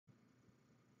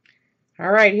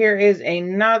All right, here is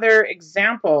another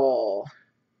example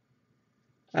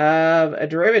of a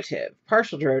derivative,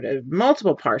 partial derivative,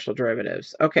 multiple partial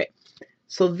derivatives. Okay,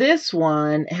 so this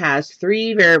one has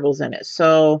 3 variables in it.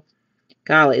 So,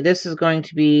 golly, this is going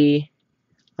to be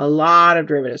a lot of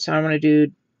derivatives. So I'm going to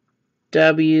do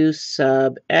w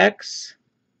sub x,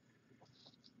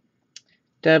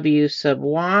 w sub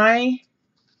y,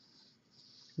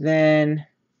 then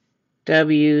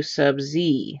w sub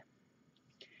z.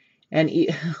 And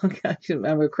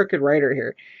I'm a crooked writer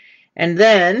here. And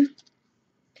then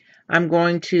I'm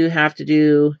going to have to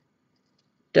do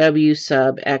w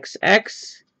sub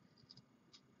xx,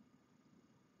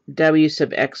 w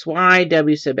sub xy,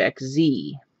 w sub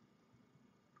xz.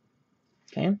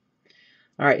 Okay.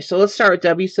 All right, so let's start with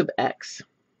w sub x.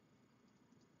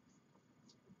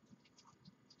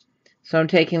 So I'm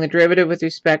taking the derivative with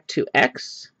respect to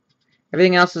x.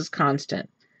 Everything else is constant.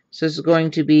 So this is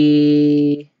going to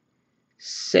be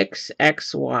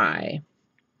 6xy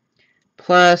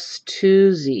plus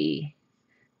 2z.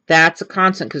 That's a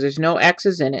constant because there's no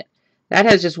x's in it. That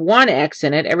has just one x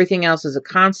in it. Everything else is a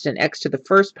constant, x to the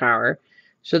first power.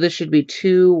 So this should be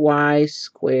 2y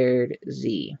squared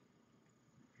z.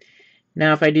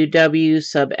 Now if I do w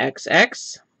sub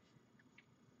xx,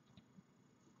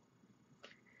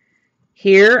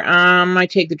 here I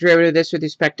take the derivative of this with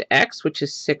respect to x, which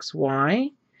is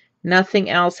 6y. Nothing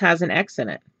else has an x in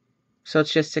it. So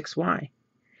it's just 6y.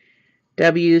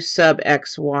 W sub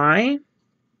xy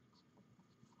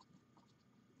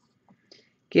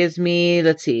gives me,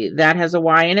 let's see, that has a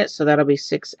y in it, so that'll be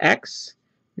 6x.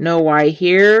 No y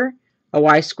here, a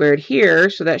y squared here,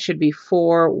 so that should be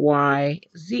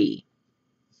 4yz.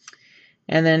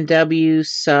 And then w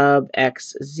sub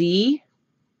xz.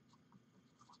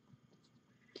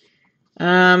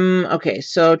 Okay,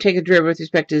 so take a derivative with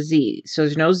respect to z. So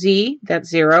there's no z, that's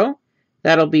 0.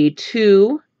 That'll be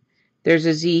 2. There's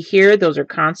a z here, those are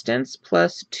constants,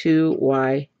 plus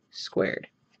 2y squared.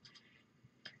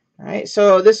 All right,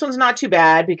 so this one's not too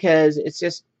bad because it's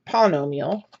just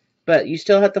polynomial, but you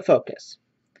still have to focus.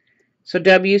 So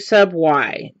w sub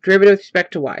y, derivative with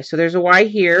respect to y. So there's a y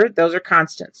here, those are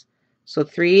constants. So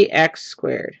 3x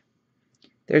squared.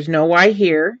 There's no y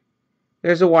here,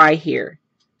 there's a y here.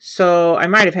 So I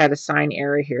might have had a sign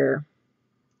error here.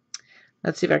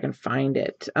 Let's see if I can find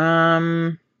it.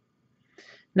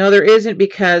 No, there isn't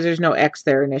because there's no x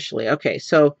there initially. Okay,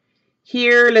 so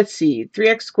here, let's see,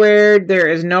 3x squared, there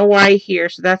is no y here,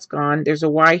 so that's gone. There's a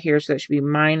y here, so that should be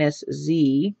minus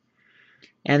z.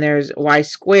 And there's y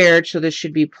squared, so this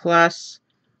should be plus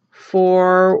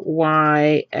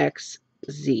 4yxz.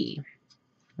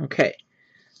 Okay,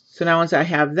 so now once I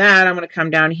have that, I'm going to come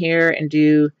down here and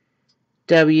do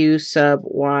w sub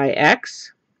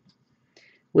yx,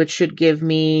 which should give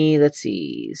me, let's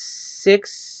see,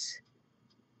 6x,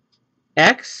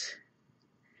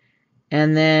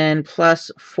 and then plus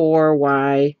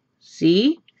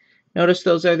 4yz. Notice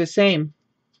those are the same.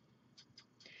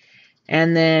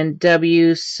 And then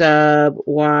w sub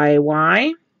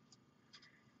yy.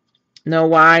 No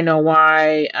y, no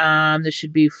y. This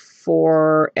should be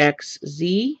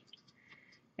 4xz.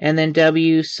 And then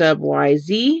w sub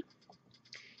yz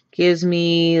gives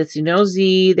me, let's see, no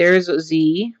z. There's a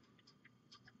z.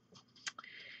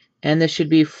 And this should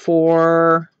be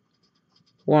 4yx.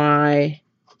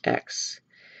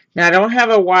 Now, I don't have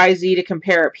a yz to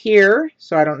compare up here,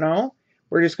 so I don't know.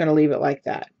 We're just going to leave it like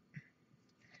that.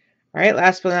 All right,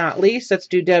 last but not least, let's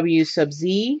do w sub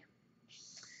z.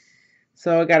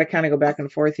 So I got to kind of go back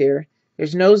and forth here.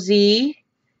 There's no z.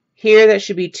 Here, that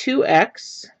should be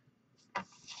 2x.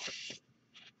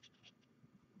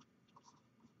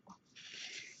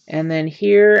 And then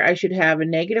here, I should have a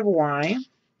negative y.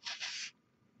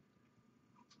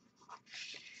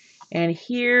 And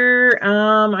here,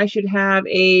 I should have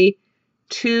a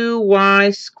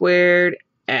 2y squared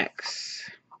x.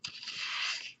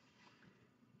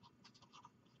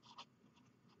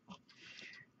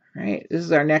 All right, this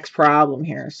is our next problem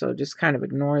here, so just kind of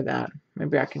ignore that.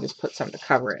 Maybe I can just put something to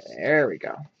cover it. There we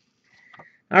go.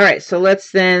 All right, so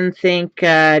let's then think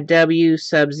w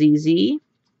sub zz.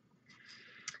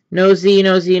 No z,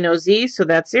 no z, no z, so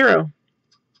that's 0.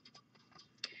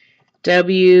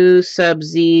 W sub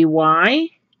zy. No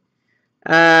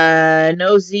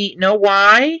z, no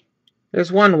y.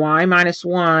 There's one y, minus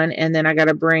 1, and then I got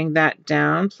to bring that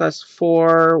down, plus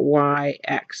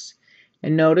 4yx.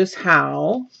 And notice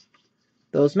how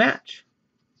those match.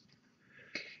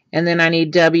 And then I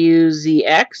need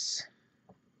wzx.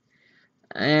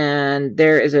 And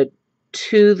there is a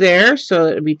 2 there, so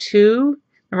it would be 2.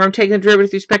 Remember, I'm taking the derivative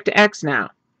with respect to x now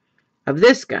of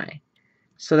this guy.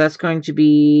 So that's going to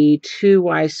be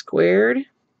 2y squared. And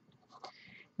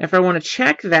if I want to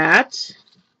check that,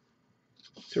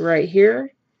 so right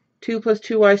here, 2 plus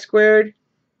 2y squared,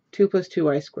 2 plus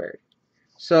 2y squared.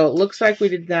 So it looks like we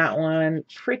did that one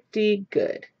pretty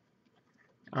good.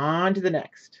 On to the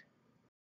next.